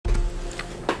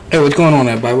Hey, what's going on,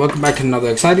 everybody? Welcome back to another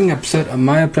exciting episode of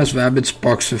Maya plus Rabbids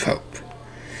Sparks of Hope.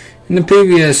 In the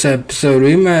previous episode,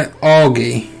 we met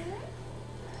Augie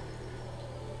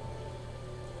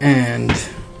and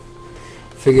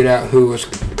figured out who was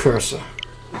Cursor.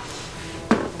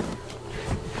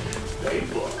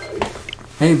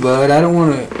 Hey, bud, I don't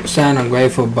want to sound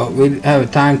ungrateful, but we have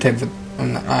a timetable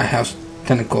on the lighthouse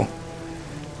tentacle.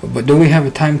 But do we have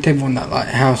a timetable on that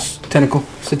lighthouse tentacle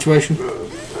situation?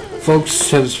 Folks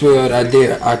have this weird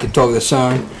idea I can talk the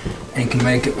sun and can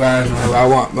make it rise whenever I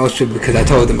want, mostly because I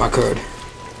told them I could.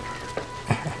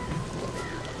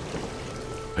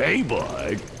 Hey,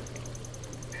 bud.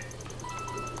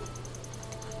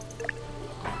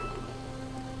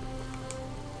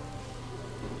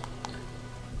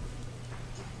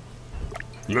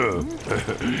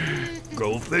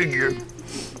 Go figure.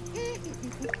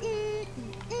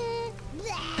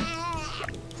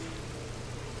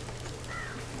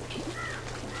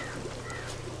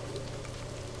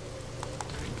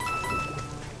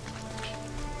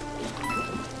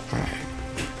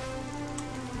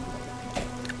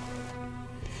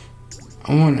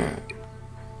 I wanna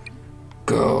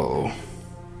go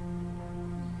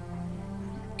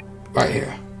right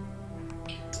here.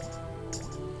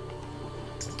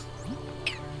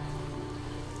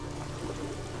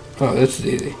 Oh, this is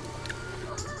easy.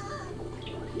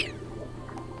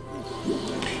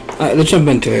 Alright, let's jump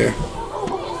into here.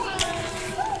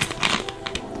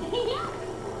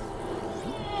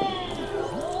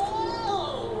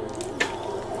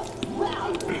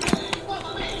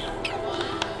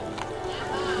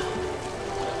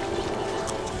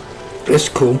 It's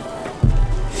cool.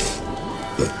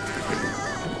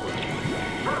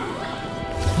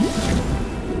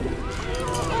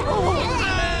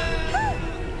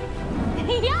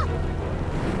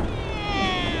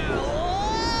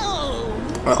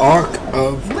 An arc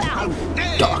of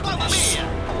darkness.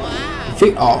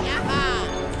 Defeat all.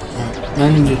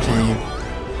 Manage your team.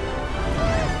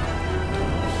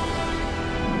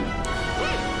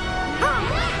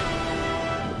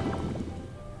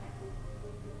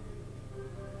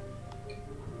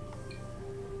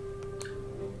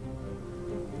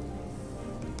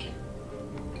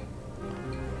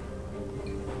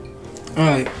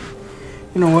 Alright,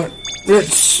 you know what,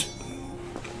 let's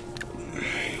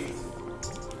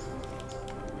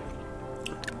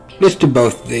do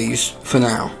both of these for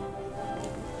now.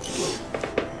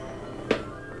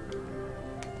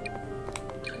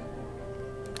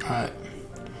 Alright,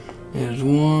 here's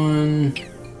 1,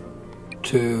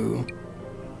 2,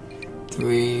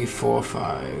 3, 4,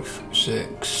 5,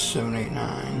 6, 7, 8,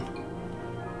 9,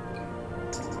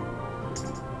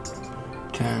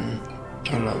 10,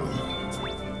 11.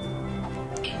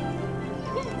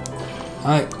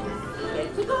 Alright.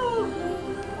 Let's go.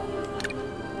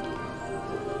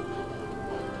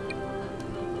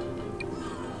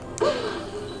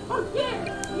 Oh yeah.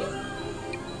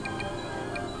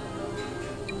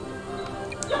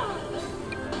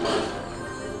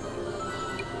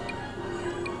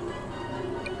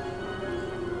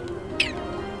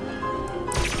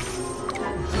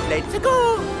 Let's go.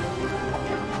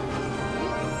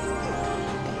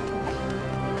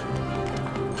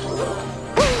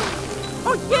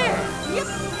 Oh yeah! Yep.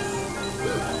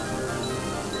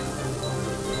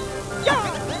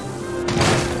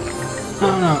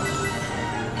 Oh no.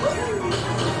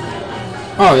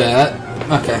 Oh yeah, that,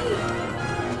 okay.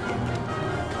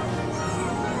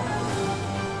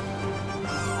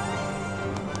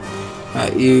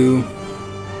 Alright, you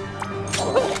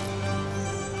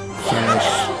finish.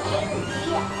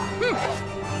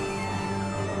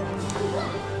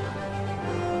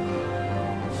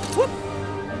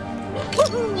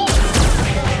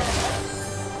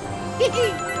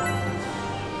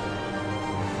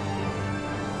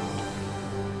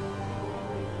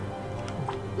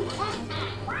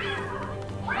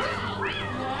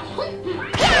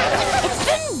 It's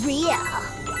been real.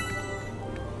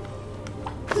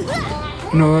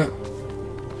 You know what?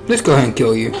 Let's go ahead and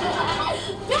kill you.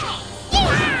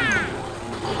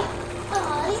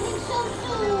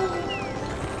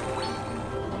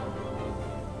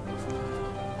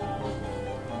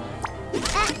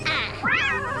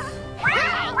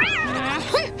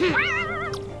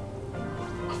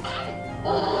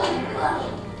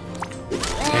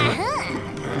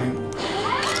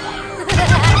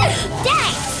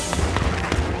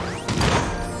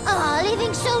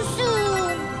 Leaving so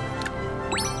soon.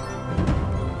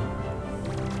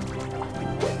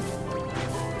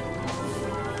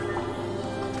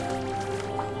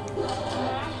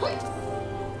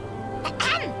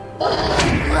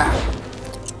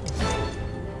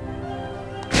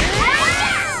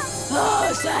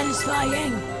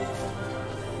 satisfying.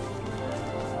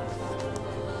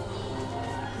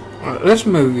 Alright, let's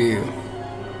move you.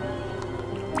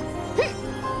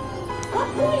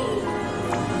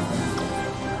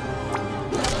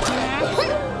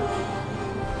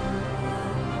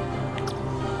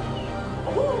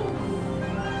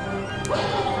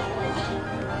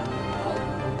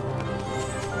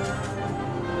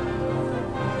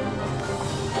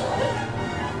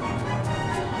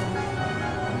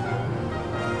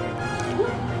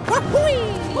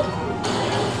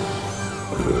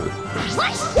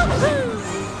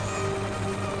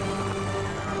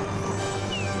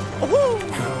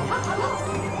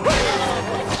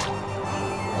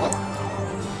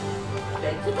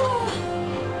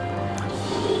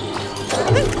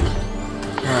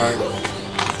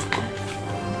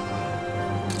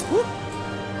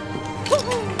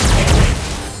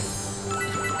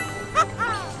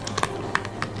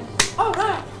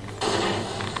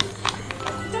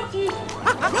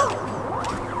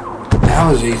 That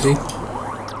was easy.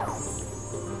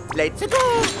 Let's go.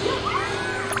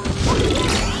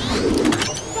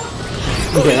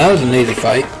 Okay, that was an easy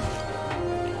fight.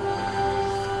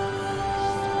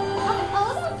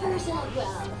 All about personal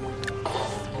growth.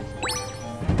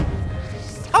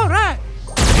 All right.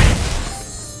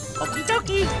 Okie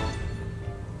dokie.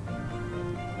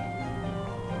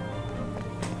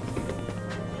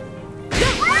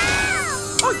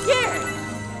 Oh yeah.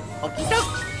 Okie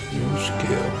dokie. New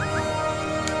skill.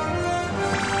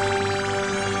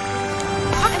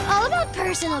 I'm all about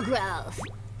personal growth.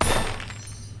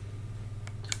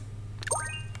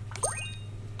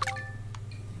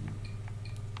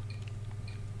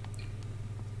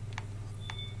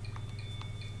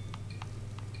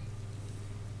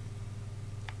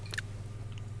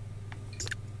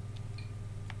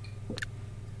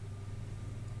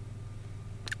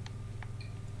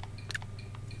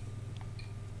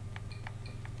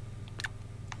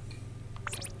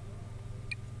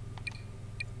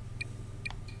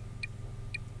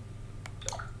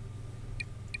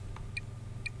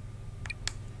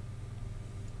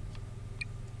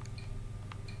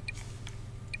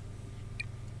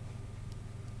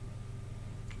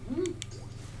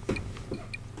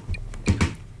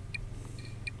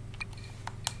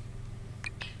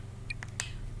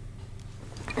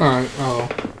 Alright, oh.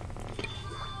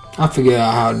 I figured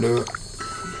out how to do it.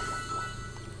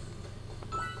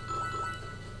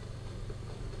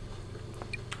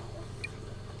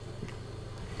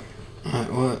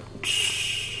 Alright, what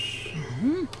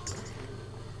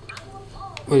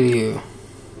are you?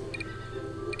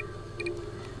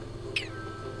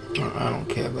 I don't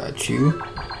care about you.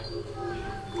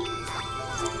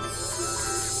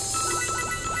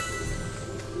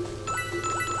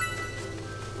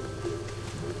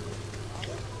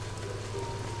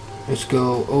 Let's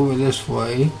go over this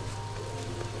way.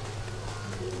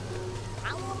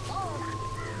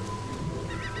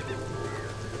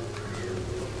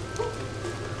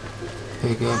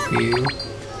 Pick up you.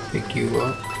 Pick you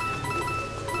up.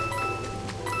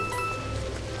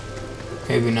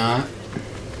 Maybe not.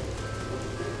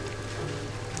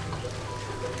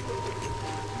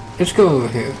 Let's go over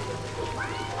here.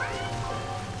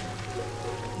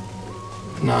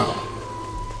 No.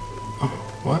 Oh,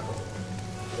 what?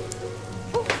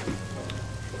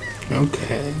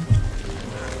 Okay.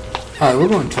 Alright, we're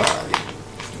going to try.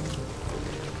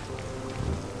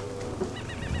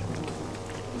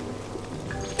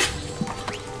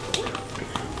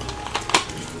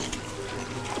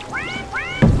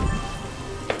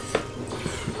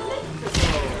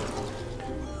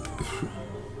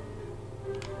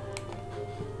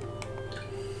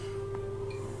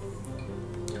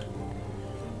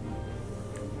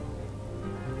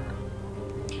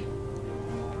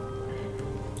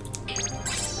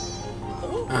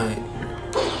 Alright.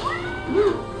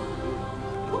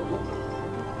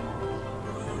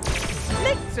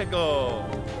 Let's go.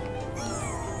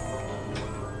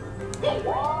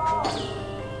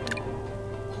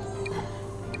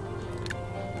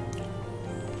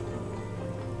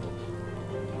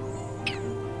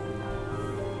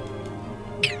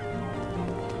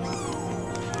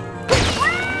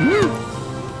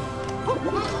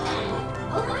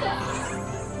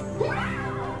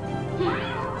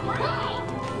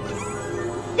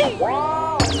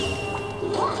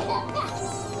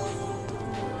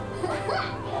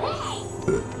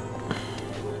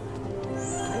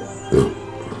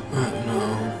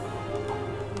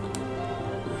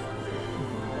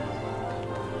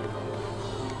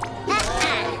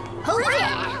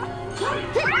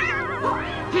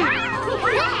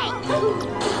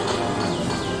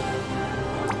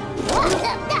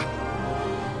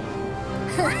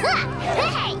 Hey!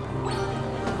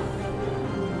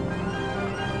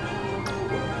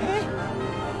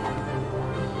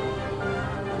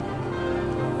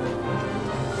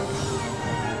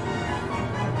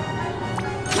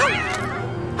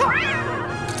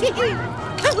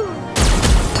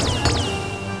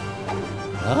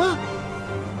 Huh?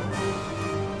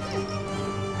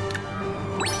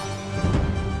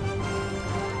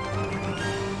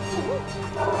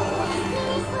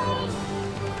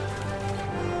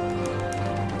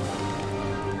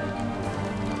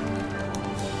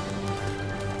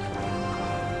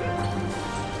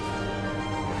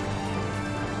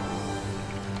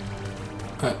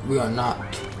 We are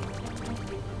not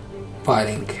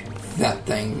fighting that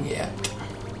thing yet.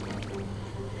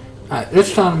 Alright,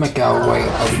 let's try to make our way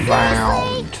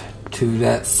around to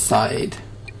that side.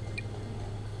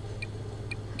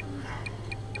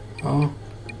 Oh.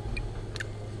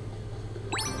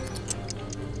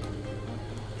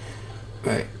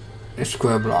 Right, a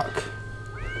square block.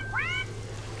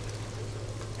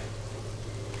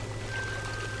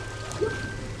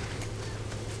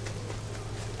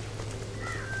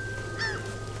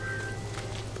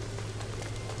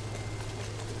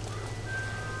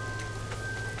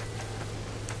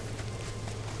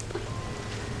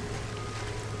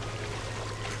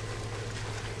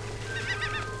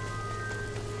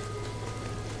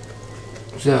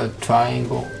 Is there a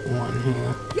triangle one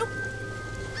here?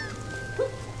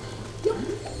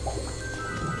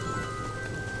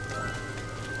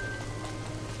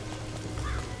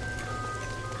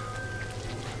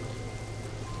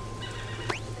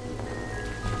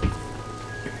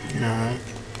 Alright.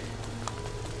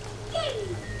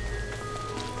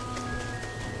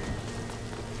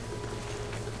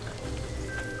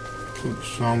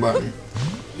 Oops, wrong button.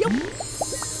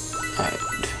 Alright.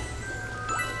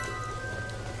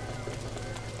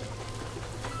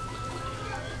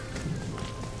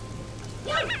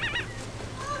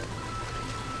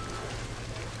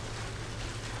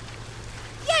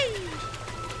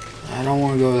 I don't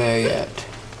want to go there yet.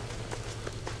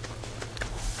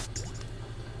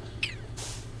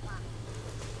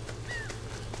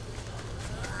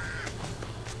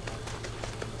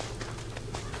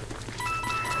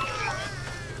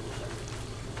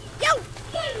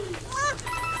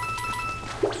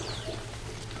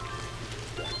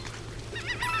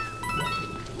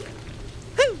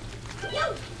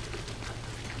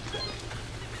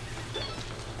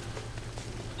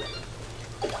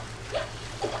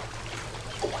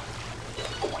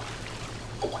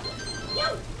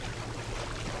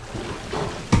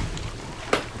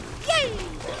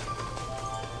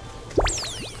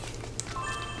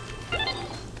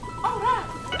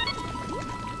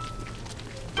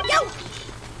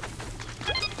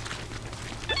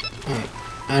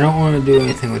 I don't want to do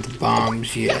anything with the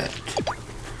bombs yet,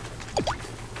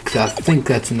 because I think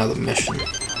that's another mission.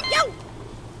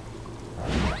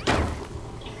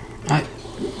 Alright,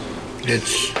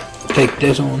 let's take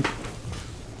this one.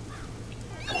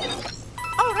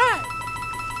 Alright.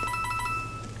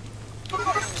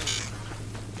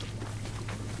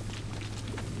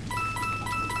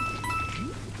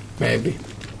 Maybe.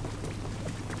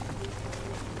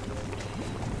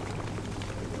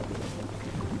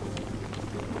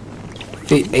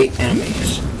 Defeat 8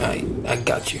 enemies. Alright, I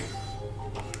got you.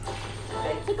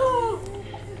 Let's go.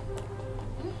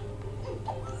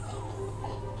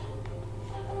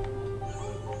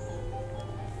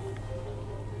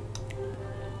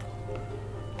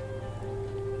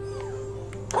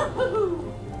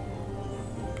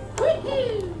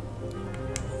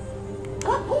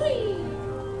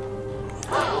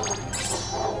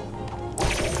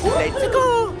 Let's go.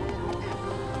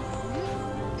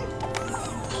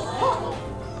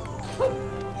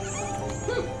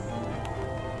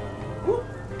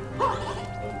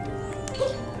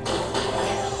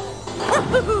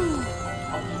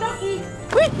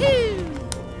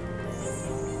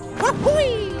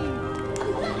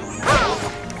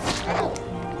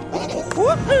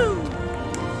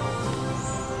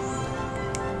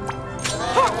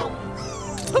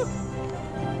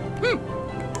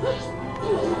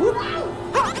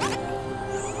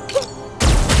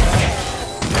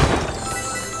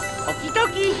 Okie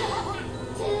dokie.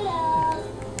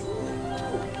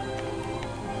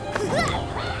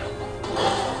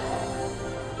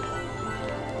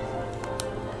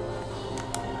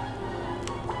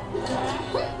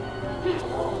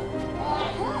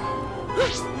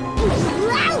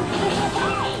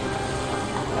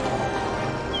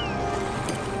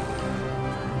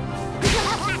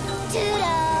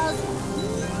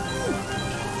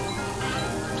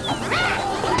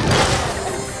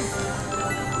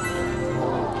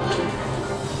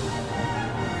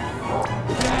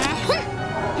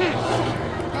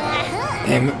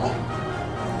 Damn it.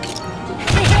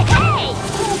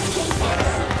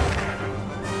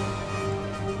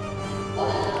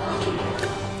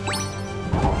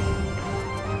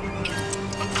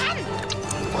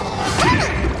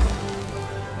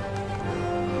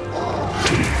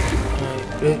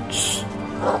 Bitch.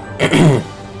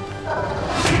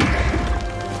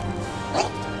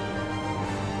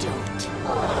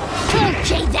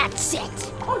 Okay, that's it.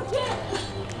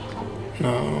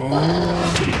 No.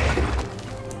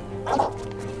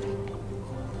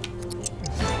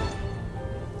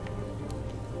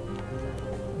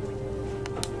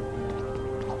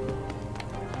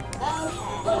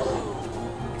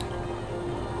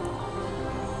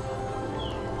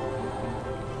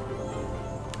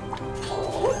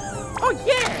 Oh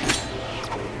yeah!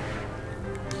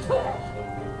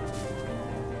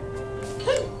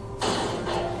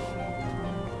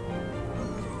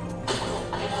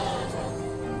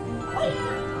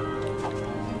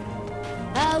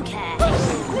 Okay.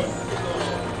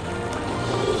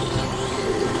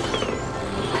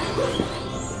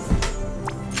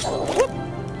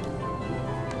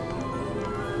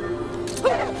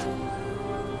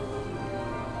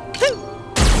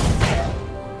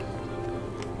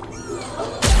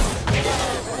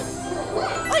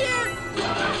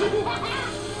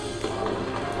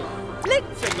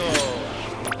 Let's go!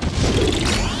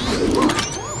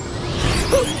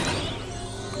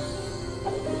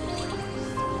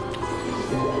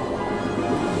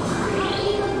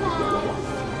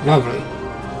 Lovely.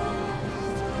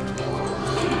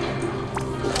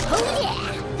 Oh yeah.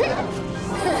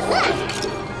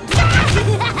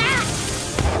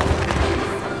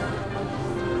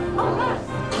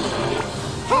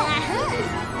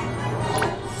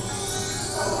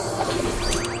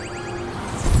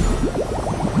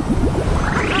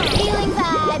 Healing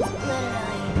vibes,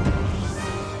 literally.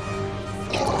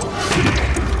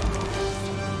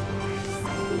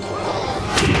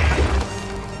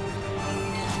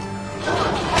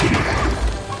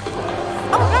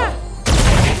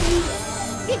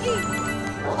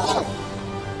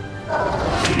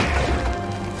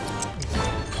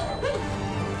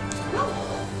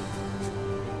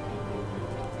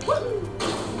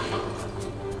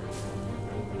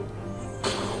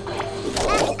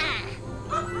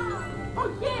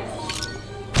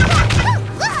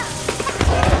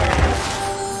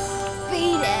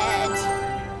 Beat it.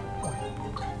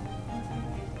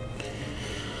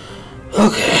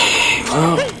 Okay,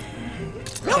 well,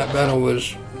 that battle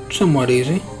was somewhat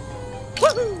easy.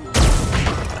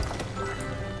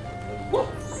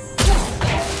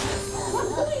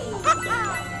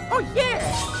 Oh yeah!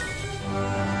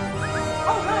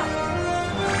 All right!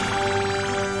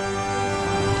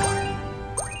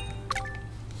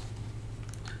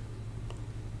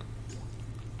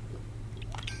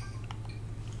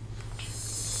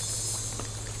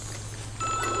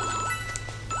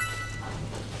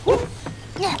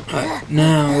 Alright,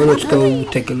 now let's go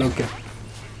take a look at.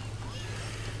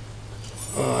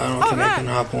 Oh, I don't think I can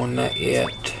hop on that yet.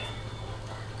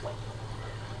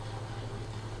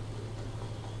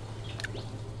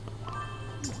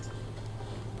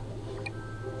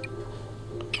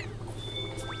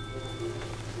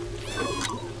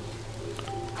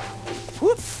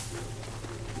 Whoop!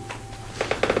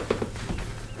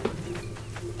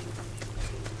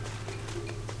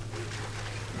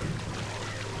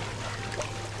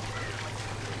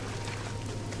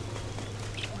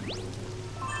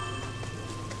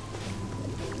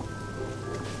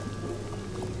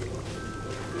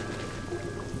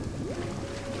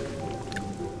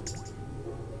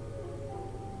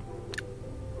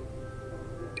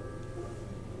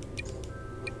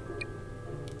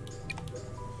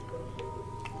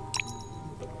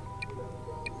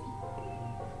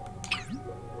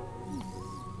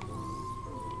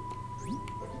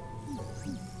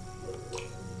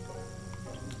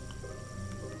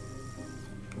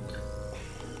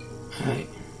 Alright.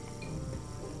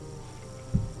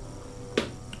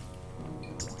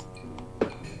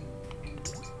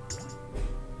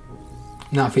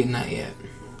 Not feeding that yet.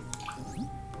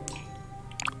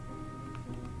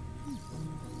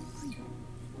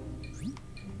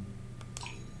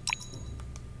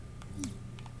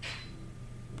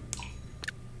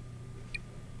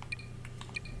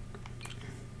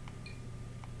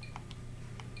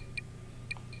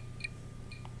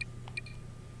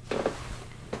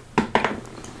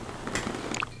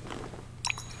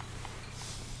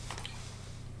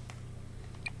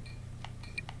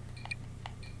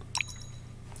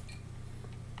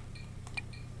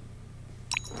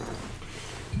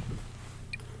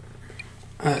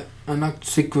 Alright, unlock the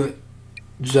secret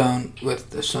zone with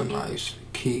the sunrise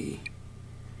key.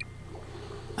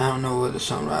 I don't know where the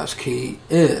sunrise key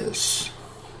is.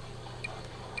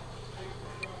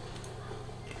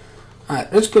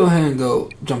 Alright, let's go ahead and go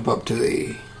jump up to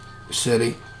the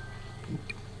city.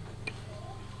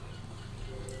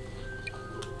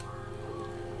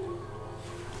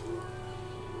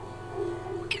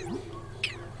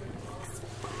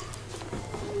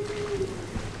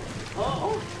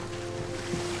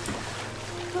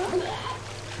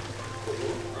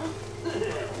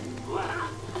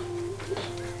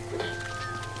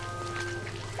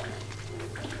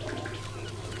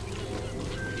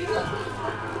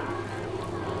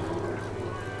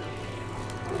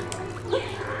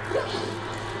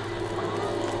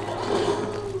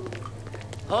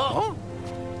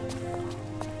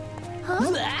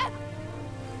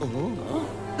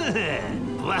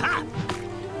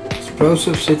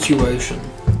 Explosive situation.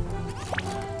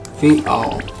 Feet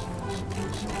all.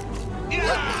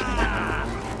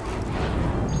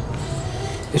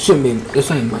 It shouldn't be.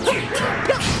 This ain't much.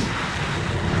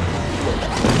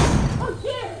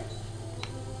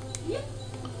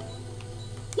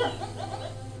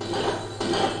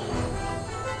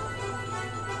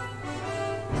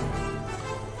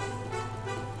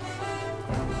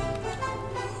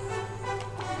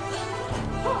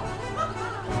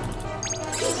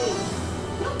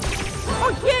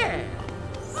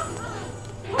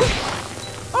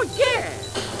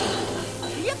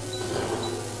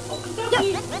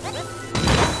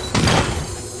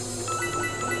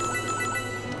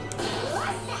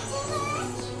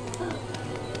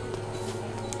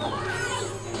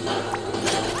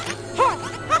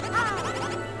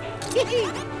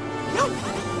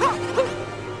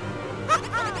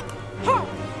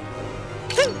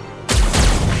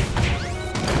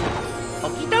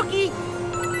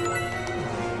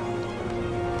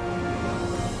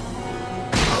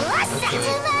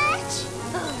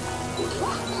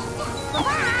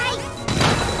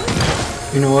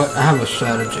 You know what? I have a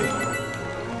strategy.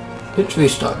 Let's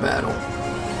restart battle.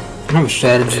 I have a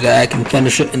strategy that I can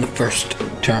finish it in the first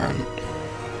turn.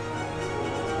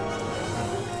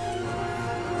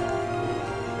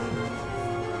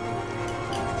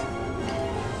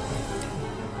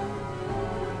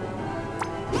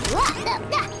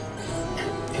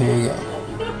 Here we go.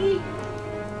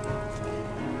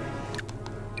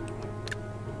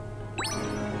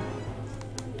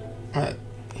 Alright.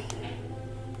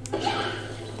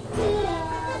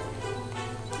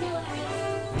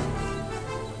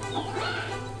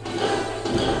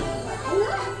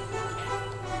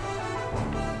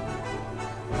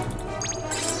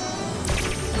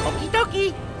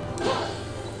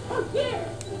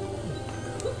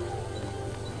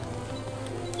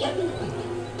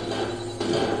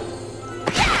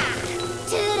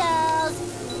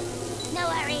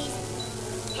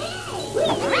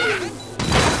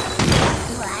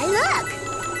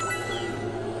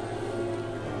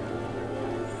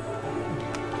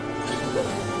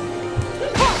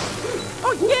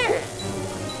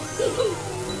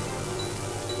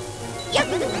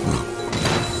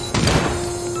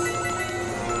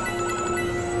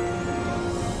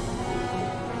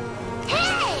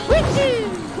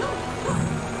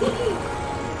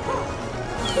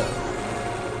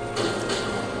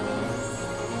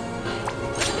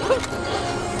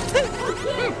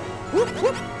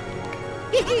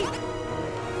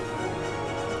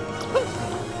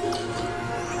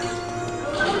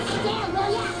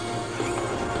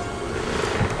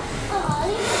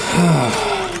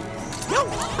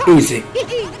 Easy.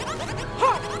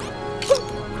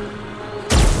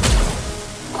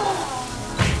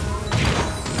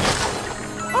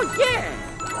 Oh yeah!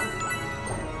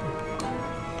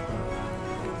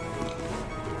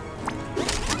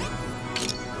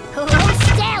 Hold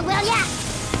still, will ya?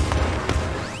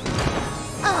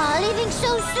 Oh, leaving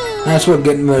so soon. That's what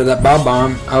getting rid of that bob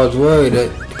bomb. I was worried that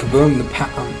it could ruin the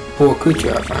poor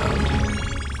creature I found.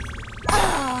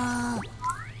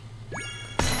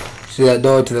 See, that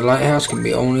door to the lighthouse can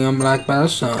be only unlocked by the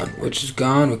sun, which is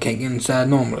gone. We can't get inside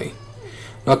normally.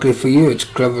 Luckily for you, its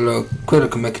clever little critter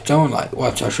can make its own light.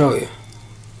 Watch, I'll show you.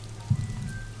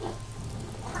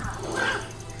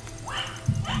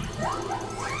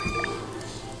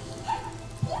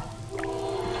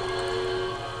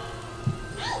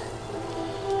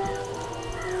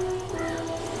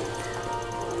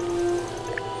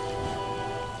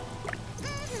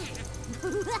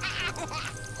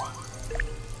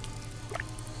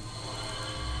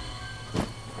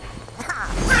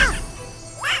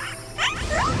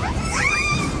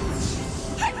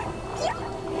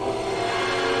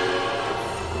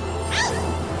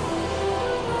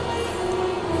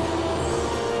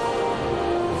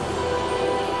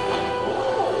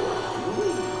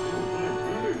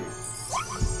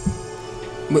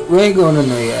 But we ain't going in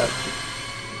there yet.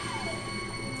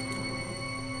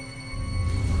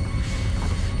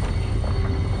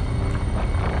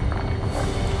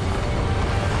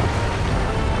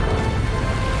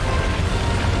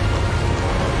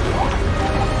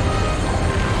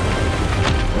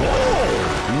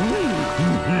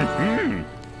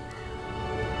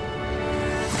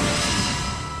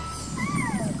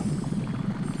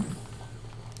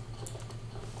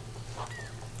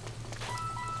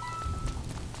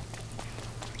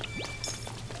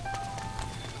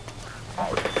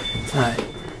 Alright.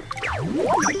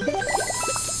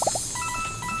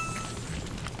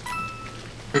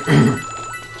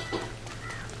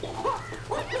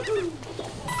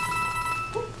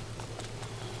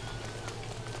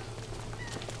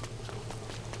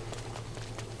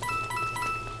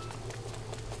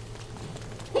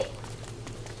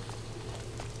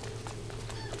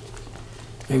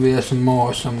 Maybe there's some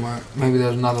more somewhere. Maybe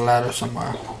there's another ladder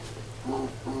somewhere.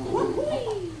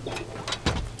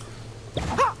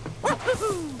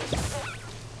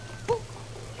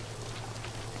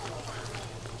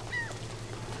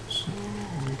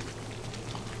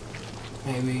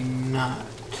 Maybe not.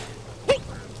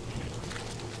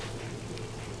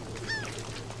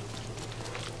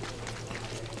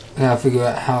 I gotta figure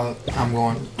out how I'm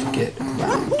going to get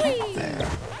around there.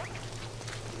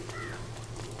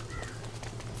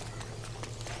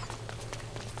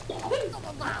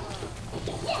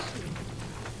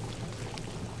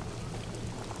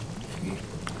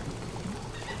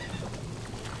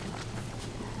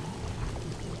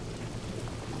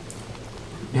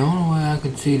 The only way I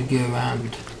can see to get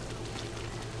around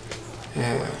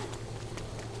here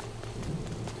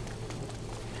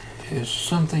is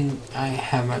something I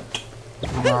haven't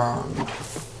learned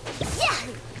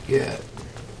yet.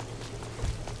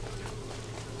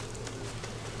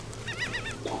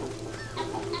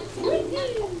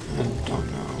 I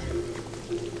don't know.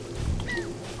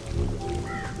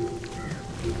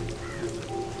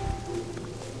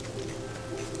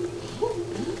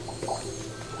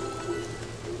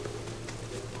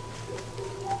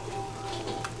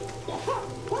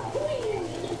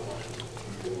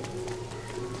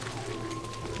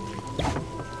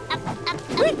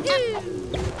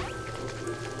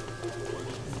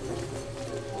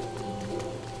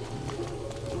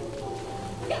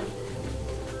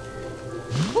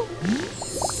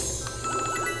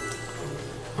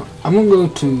 I'm gonna go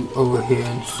to over here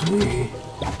and see.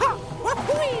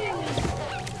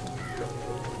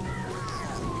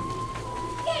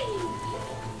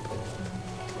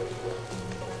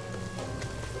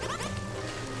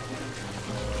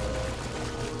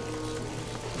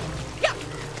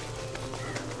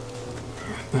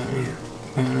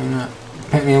 Apparently not.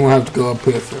 Apparently I'm gonna have to go up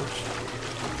here first.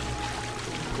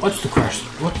 What's the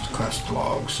quest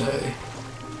log say?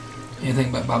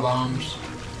 Anything about bombs?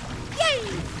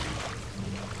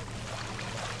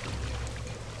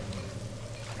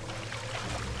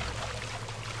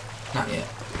 Not yet.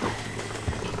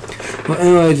 Well,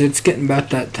 anyways, it's getting about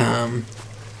that time.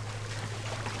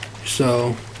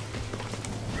 So,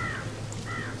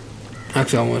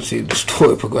 actually, I want to see the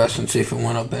story progress and see if it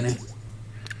went up any.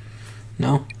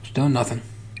 No, still nothing.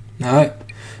 Alright,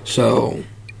 so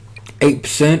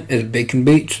 8% is Bacon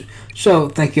Beach. So,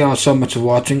 thank you all so much for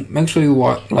watching. Make sure you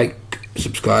like,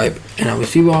 subscribe, and I will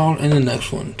see you all in the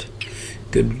next one.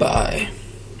 Goodbye.